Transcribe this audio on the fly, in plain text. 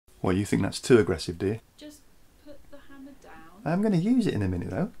Well, you think that's too aggressive, do you? Just put the hammer down. I'm going to use it in a minute,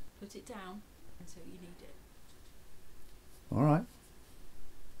 though. Put it down until you need it. All right.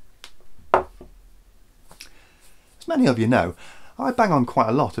 As many of you know, I bang on quite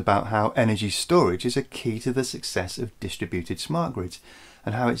a lot about how energy storage is a key to the success of distributed smart grids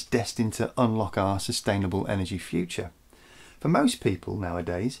and how it's destined to unlock our sustainable energy future. For most people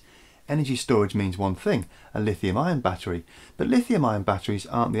nowadays, energy storage means one thing, a lithium-ion battery, but lithium-ion batteries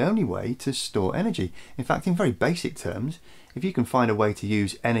aren't the only way to store energy. In fact, in very basic terms, if you can find a way to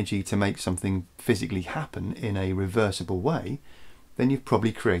use energy to make something physically happen in a reversible way, then you've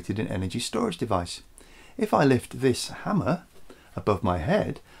probably created an energy storage device. If I lift this hammer above my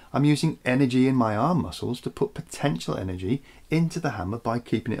head, I'm using energy in my arm muscles to put potential energy into the hammer by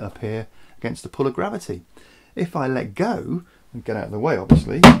keeping it up here against the pull of gravity. If I let go, and get out of the way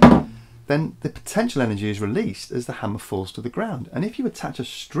obviously, then the potential energy is released as the hammer falls to the ground. And if you attach a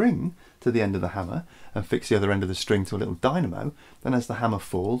string to the end of the hammer and fix the other end of the string to a little dynamo, then as the hammer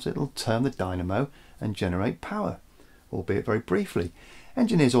falls, it'll turn the dynamo and generate power, albeit very briefly.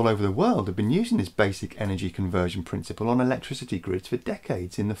 Engineers all over the world have been using this basic energy conversion principle on electricity grids for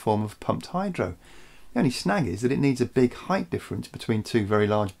decades in the form of pumped hydro. The only snag is that it needs a big height difference between two very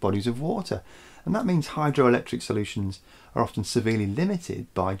large bodies of water, and that means hydroelectric solutions are often severely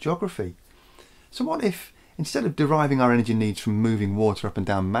limited by geography. So what if, instead of deriving our energy needs from moving water up and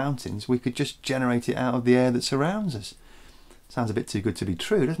down mountains, we could just generate it out of the air that surrounds us? Sounds a bit too good to be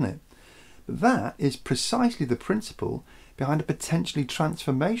true, doesn't it? But that is precisely the principle behind a potentially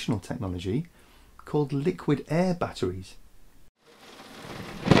transformational technology called liquid air batteries.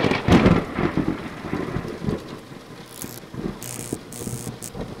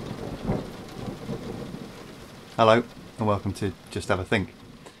 Hello and welcome to Just Have a Think.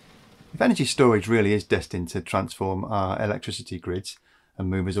 If energy storage really is destined to transform our electricity grids and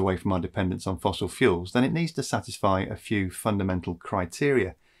move us away from our dependence on fossil fuels, then it needs to satisfy a few fundamental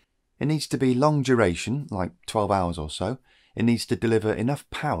criteria. It needs to be long duration, like 12 hours or so. It needs to deliver enough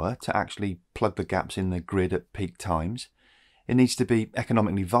power to actually plug the gaps in the grid at peak times. It needs to be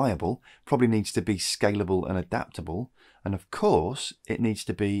economically viable, probably needs to be scalable and adaptable. And of course, it needs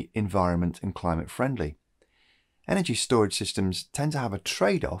to be environment and climate friendly. Energy storage systems tend to have a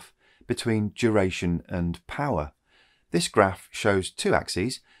trade-off between duration and power. This graph shows two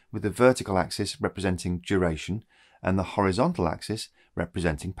axes, with the vertical axis representing duration and the horizontal axis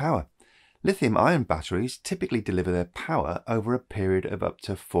representing power. Lithium-ion batteries typically deliver their power over a period of up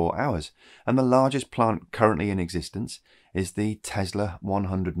to 4 hours, and the largest plant currently in existence is the Tesla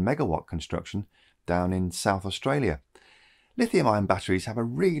 100 megawatt construction down in South Australia. Lithium-ion batteries have a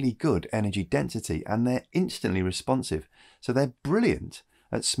really good energy density and they're instantly responsive, so they're brilliant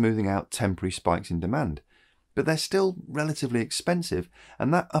at smoothing out temporary spikes in demand. But they're still relatively expensive,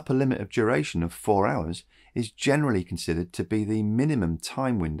 and that upper limit of duration of 4 hours is generally considered to be the minimum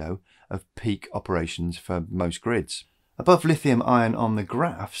time window of peak operations for most grids. Above lithium-ion on the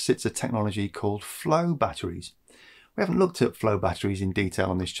graph sits a technology called flow batteries. We haven't looked at flow batteries in detail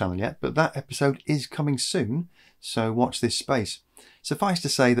on this channel yet, but that episode is coming soon, so watch this space. Suffice to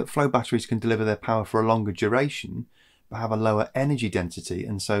say that flow batteries can deliver their power for a longer duration, but have a lower energy density,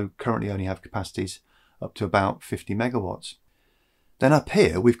 and so currently only have capacities up to about 50 megawatts. Then up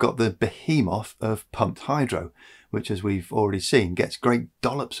here we've got the behemoth of pumped hydro, which, as we've already seen, gets great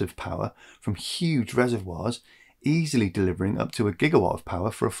dollops of power from huge reservoirs, easily delivering up to a gigawatt of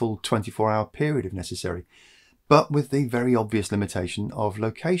power for a full 24-hour period if necessary, but with the very obvious limitation of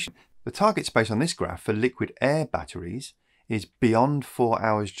location. The target space on this graph for liquid air batteries is beyond 4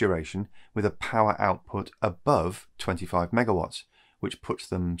 hours duration with a power output above 25 megawatts, which puts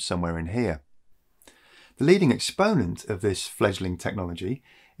them somewhere in here. The leading exponent of this fledgling technology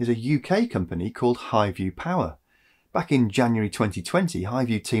is a UK company called Highview Power. Back in January 2020,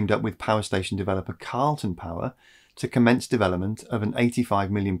 Highview teamed up with power station developer Carlton Power to commence development of an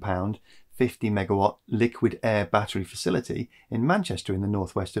 £85 million 50 megawatt liquid air battery facility in Manchester in the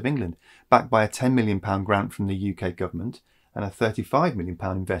northwest of England, backed by a £10 million grant from the UK government and a £35 million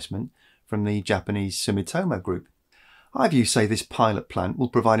investment from the Japanese Sumitomo Group. Highview say this pilot plant will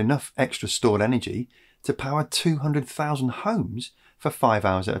provide enough extra stored energy to power 200,000 homes for 5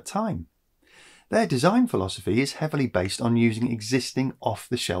 hours at a time. Their design philosophy is heavily based on using existing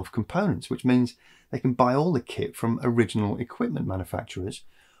off-the-shelf components, which means they can buy all the kit from original equipment manufacturers,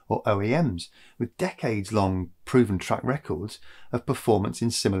 or OEMs, with decades-long proven track records of performance in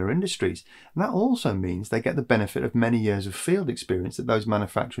similar industries. And that also means they get the benefit of many years of field experience that those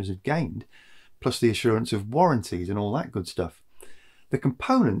manufacturers have gained, plus the assurance of warranties and all that good stuff. The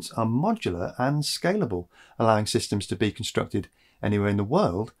components are modular and scalable, allowing systems to be constructed anywhere in the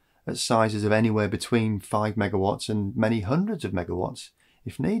world at sizes of anywhere between 5 megawatts and many hundreds of megawatts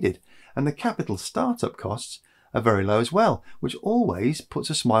if needed. And the capital startup costs are very low as well, which always puts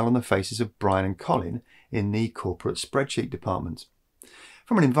a smile on the faces of Brian and Colin in the corporate spreadsheet department.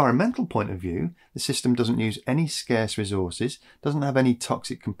 From an environmental point of view, the system doesn't use any scarce resources, doesn't have any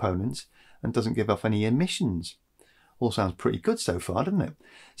toxic components, and doesn't give off any emissions. All sounds pretty good so far, doesn't it?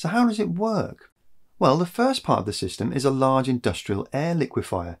 So how does it work? Well, the first part of the system is a large industrial air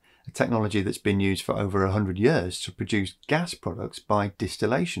liquefier, a technology that's been used for over 100 years to produce gas products by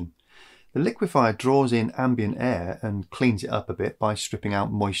distillation. The liquefier draws in ambient air and cleans it up a bit by stripping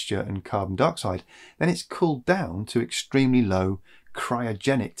out moisture and carbon dioxide. Then it's cooled down to extremely low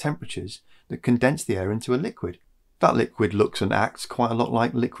cryogenic temperatures that condense the air into a liquid. That liquid looks and acts quite a lot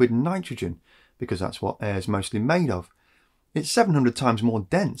like liquid nitrogen, because that's what air is mostly made of. It's 700 times more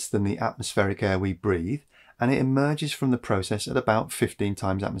dense than the atmospheric air we breathe, and it emerges from the process at about 15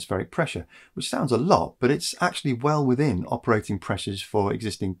 times atmospheric pressure, which sounds a lot, but it's actually well within operating pressures for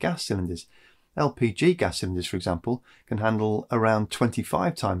existing gas cylinders. LPG gas cylinders, for example, can handle around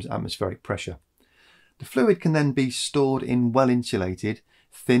 25 times atmospheric pressure. The fluid can then be stored in well-insulated,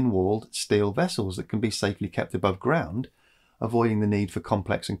 thin-walled steel vessels that can be safely kept above ground, avoiding the need for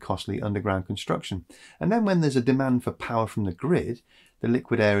complex and costly underground construction. And then when there's a demand for power from the grid, the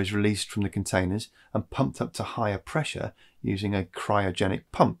liquid air is released from the containers and pumped up to higher pressure using a cryogenic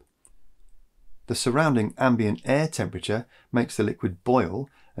pump. The surrounding ambient air temperature makes the liquid boil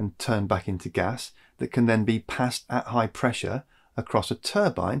and turn back into gas that can then be passed at high pressure across a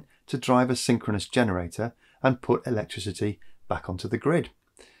turbine to drive a synchronous generator and put electricity back onto the grid.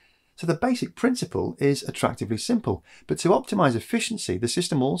 So the basic principle is attractively simple, but to optimize efficiency, the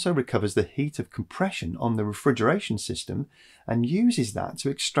system also recovers the heat of compression on the refrigeration system and uses that to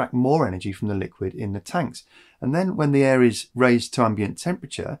extract more energy from the liquid in the tanks. And then when the air is raised to ambient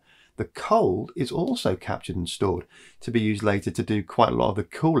temperature, the cold is also captured and stored to be used later to do quite a lot of the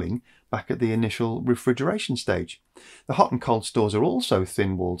cooling back at the initial refrigeration stage. The hot and cold stores are also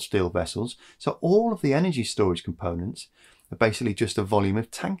thin-walled steel vessels, so all of the energy storage components are basically just a volume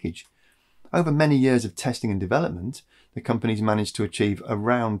of tankage. Over many years of testing and development, the company's managed to achieve a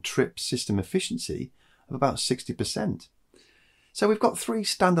round-trip system efficiency of about 60%. So we've got three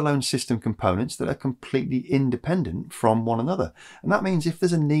standalone system components that are completely independent from one another. And that means if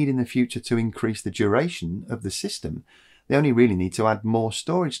there's a need in the future to increase the duration of the system, they only really need to add more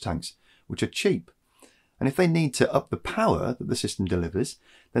storage tanks, which are cheap. And if they need to up the power that the system delivers,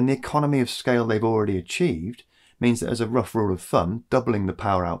 then the economy of scale they've already achieved means that, as a rough rule of thumb, doubling the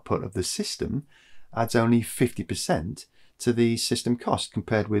power output of the system adds only 50% to the system cost,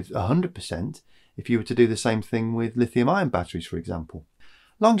 compared with 100% if you were to do the same thing with lithium-ion batteries, for example.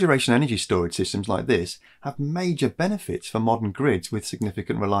 Long-duration energy storage systems like this have major benefits for modern grids with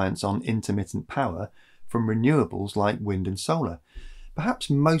significant reliance on intermittent power from renewables like wind and solar. Perhaps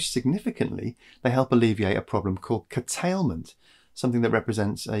most significantly, they help alleviate a problem called curtailment, something that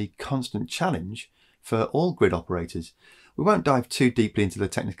represents a constant challenge for all grid operators. We won't dive too deeply into the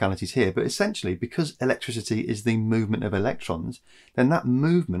technicalities here, but essentially, because electricity is the movement of electrons, then that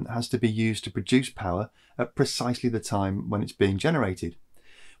movement has to be used to produce power at precisely the time when it's being generated.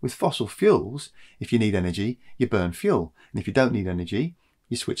 With fossil fuels, if you need energy, you burn fuel, and if you don't need energy,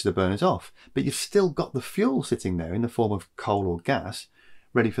 you switch the burners off. But you've still got the fuel sitting there in the form of coal or gas,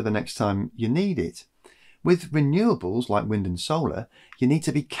 ready for the next time you need it. With renewables like wind and solar, you need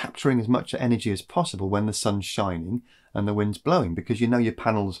to be capturing as much energy as possible when the sun's shining and the wind's blowing, because you know your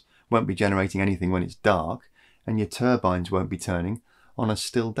panels won't be generating anything when it's dark and your turbines won't be turning on a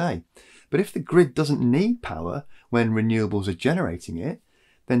still day. But if the grid doesn't need power when renewables are generating it,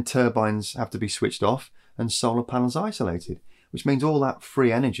 then turbines have to be switched off and solar panels isolated, which means all that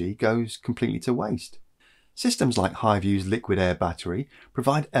free energy goes completely to waste. Systems like Hiveview's liquid air battery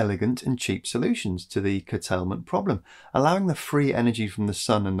provide elegant and cheap solutions to the curtailment problem, allowing the free energy from the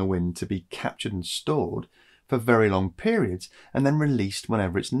sun and the wind to be captured and stored for very long periods and then released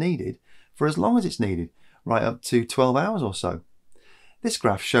whenever it's needed, for as long as it's needed, right up to 12 hours or so. This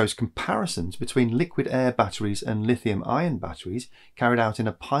graph shows comparisons between liquid air batteries and lithium-ion batteries carried out in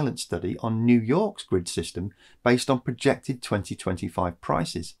a pilot study on New York's grid system based on projected 2025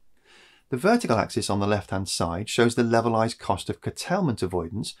 prices. The vertical axis on the left-hand side shows the levelized cost of curtailment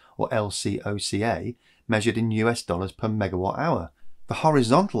avoidance, or LCOCA, measured in US dollars per megawatt hour. The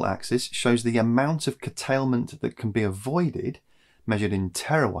horizontal axis shows the amount of curtailment that can be avoided, measured in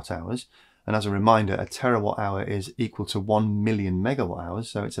terawatt hours. And as a reminder, a terawatt hour is equal to 1 million megawatt hours,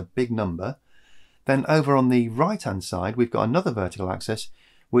 so it's a big number. Then over on the right-hand side, we've got another vertical axis,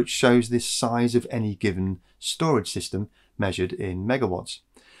 which shows the size of any given storage system measured in megawatts.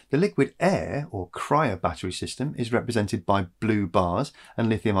 The liquid air or cryo battery system is represented by blue bars, and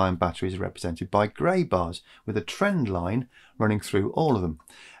lithium ion batteries are represented by grey bars, with a trend line running through all of them.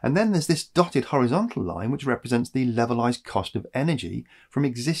 And then there's this dotted horizontal line which represents the levelised cost of energy from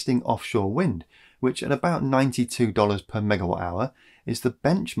existing offshore wind, which at about $92 per megawatt hour is the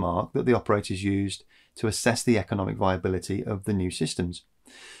benchmark that the operators used to assess the economic viability of the new systems.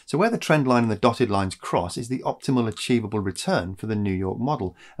 So where the trend line and the dotted lines cross is the optimal achievable return for the New York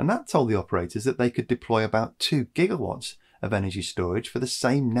model, and that told the operators that they could deploy about 2 gigawatts of energy storage for the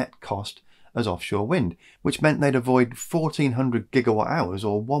same net cost as offshore wind, which meant they'd avoid 1400 gigawatt hours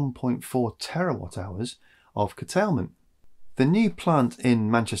or 1.4 terawatt hours of curtailment. The new plant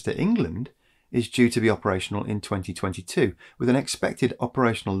in Manchester, England is due to be operational in 2022 with an expected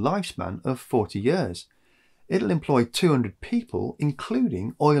operational lifespan of 40 years. It'll employ 200 people,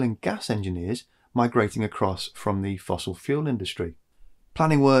 including oil and gas engineers migrating across from the fossil fuel industry.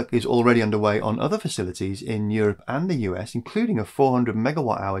 Planning work is already underway on other facilities in Europe and the US, including a 400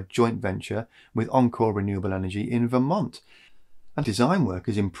 megawatt hour joint venture with Encore Renewable Energy in Vermont. And design work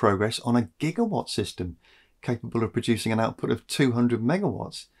is in progress on a gigawatt system capable of producing an output of 200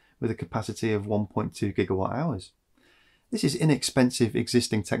 megawatts with a capacity of 1.2 gigawatt hours. This is inexpensive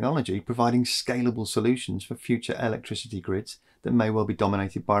existing technology providing scalable solutions for future electricity grids that may well be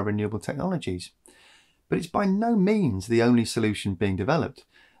dominated by renewable technologies. But it's by no means the only solution being developed,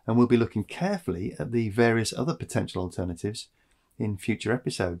 and we'll be looking carefully at the various other potential alternatives in future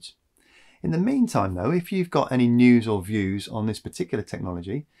episodes. In the meantime though, if you've got any news or views on this particular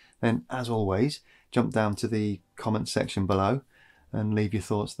technology, then as always, jump down to the comment section below and leave your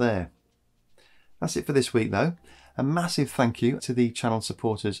thoughts there. That's it for this week though. A massive thank you to the channel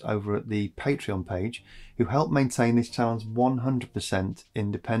supporters over at the Patreon page who help maintain this channel's 100%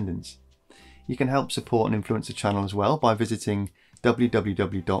 independence. You can help support and influence the channel as well by visiting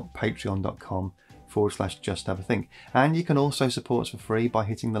www.patreon.com/justhavathink, and you can also support us for free by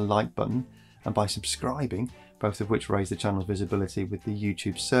hitting the like button and by subscribing, both of which raise the channel's visibility with the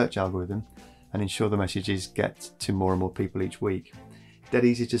YouTube search algorithm and ensure the messages get to more and more people each week. Dead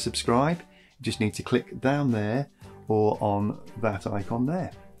easy to subscribe. You just need to click down there or on that icon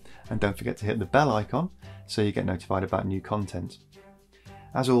there. And don't forget to hit the bell icon so you get notified about new content.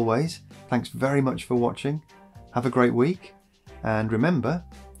 As always, thanks very much for watching. Have a great week and remember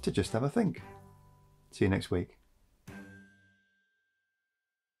to just have a think. See you next week.